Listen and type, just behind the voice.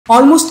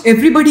Almost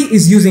everybody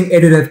is using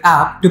EduRev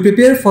app to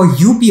prepare for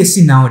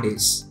UPSC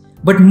nowadays.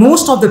 But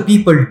most of the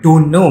people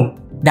don't know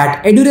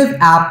that EduRev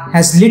app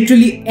has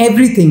literally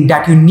everything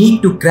that you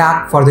need to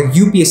crack for the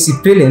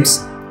UPSC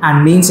prelims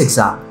and mains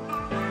exam.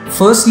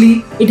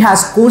 Firstly, it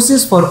has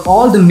courses for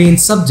all the main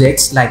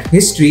subjects like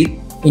history,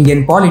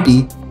 Indian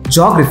polity,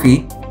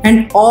 geography,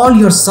 and all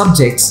your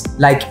subjects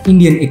like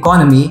Indian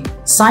economy,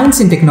 science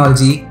and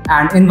technology,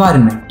 and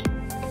environment.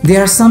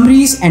 There are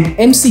summaries and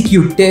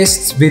MCQ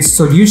tests with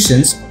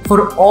solutions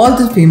for all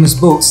the famous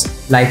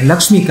books like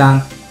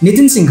Lakshmikant,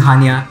 Nitin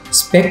Singhania,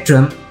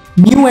 Spectrum,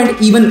 new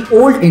and even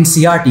old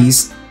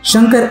NCRTs,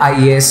 Shankar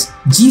IAS,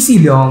 GC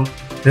Leong,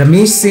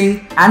 Ramesh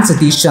Singh, and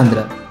Satish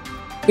Chandra.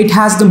 It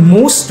has the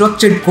most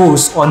structured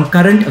course on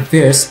current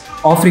affairs,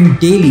 offering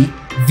daily,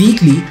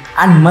 weekly,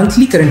 and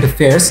monthly current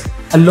affairs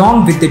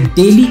along with the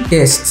daily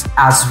tests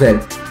as well.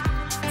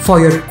 For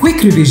your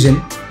quick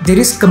revision, there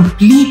is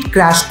complete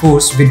crash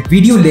course with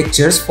video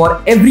lectures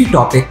for every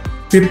topic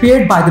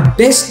prepared by the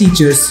best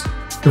teachers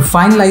to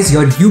finalize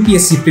your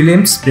UPSC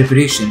prelims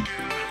preparation.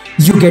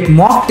 You get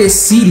mock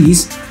test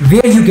series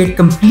where you get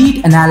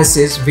complete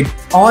analysis with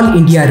all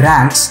India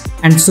ranks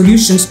and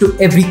solutions to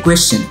every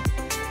question.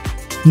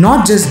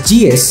 Not just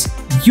GS,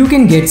 you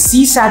can get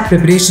CSAT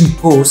preparation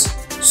course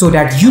so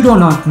that you do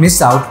not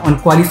miss out on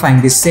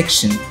qualifying this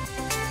section.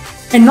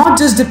 And not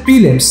just the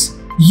prelims,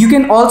 you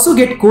can also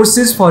get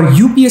courses for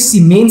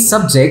UPSC main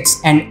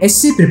subjects and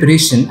essay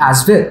preparation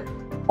as well.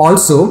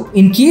 Also,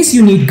 in case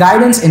you need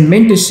guidance and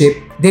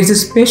mentorship, there is a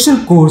special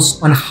course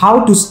on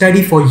how to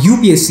study for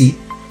UPSC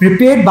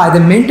prepared by the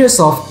mentors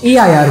of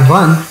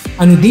AIR1,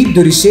 Anudeep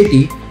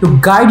Durishetty, to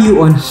guide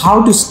you on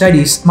how to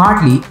study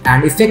smartly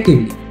and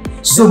effectively.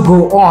 So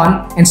go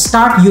on and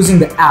start using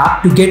the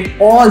app to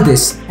get all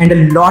this and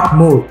a lot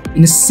more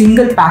in a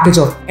single package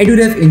of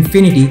EduRev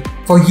Infinity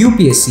for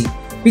UPSC,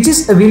 which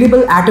is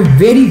available at a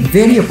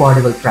very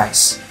affordable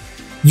price.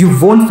 You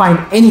won't find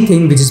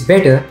anything which is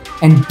better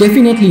and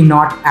definitely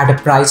not at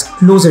a price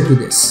closer to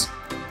this.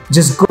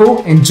 Just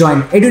go and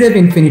join EduRev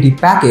Infinity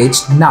package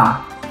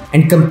now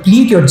and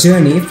complete your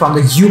journey from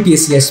the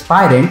UPSC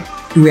aspirant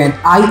to an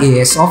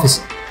IAS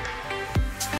officer.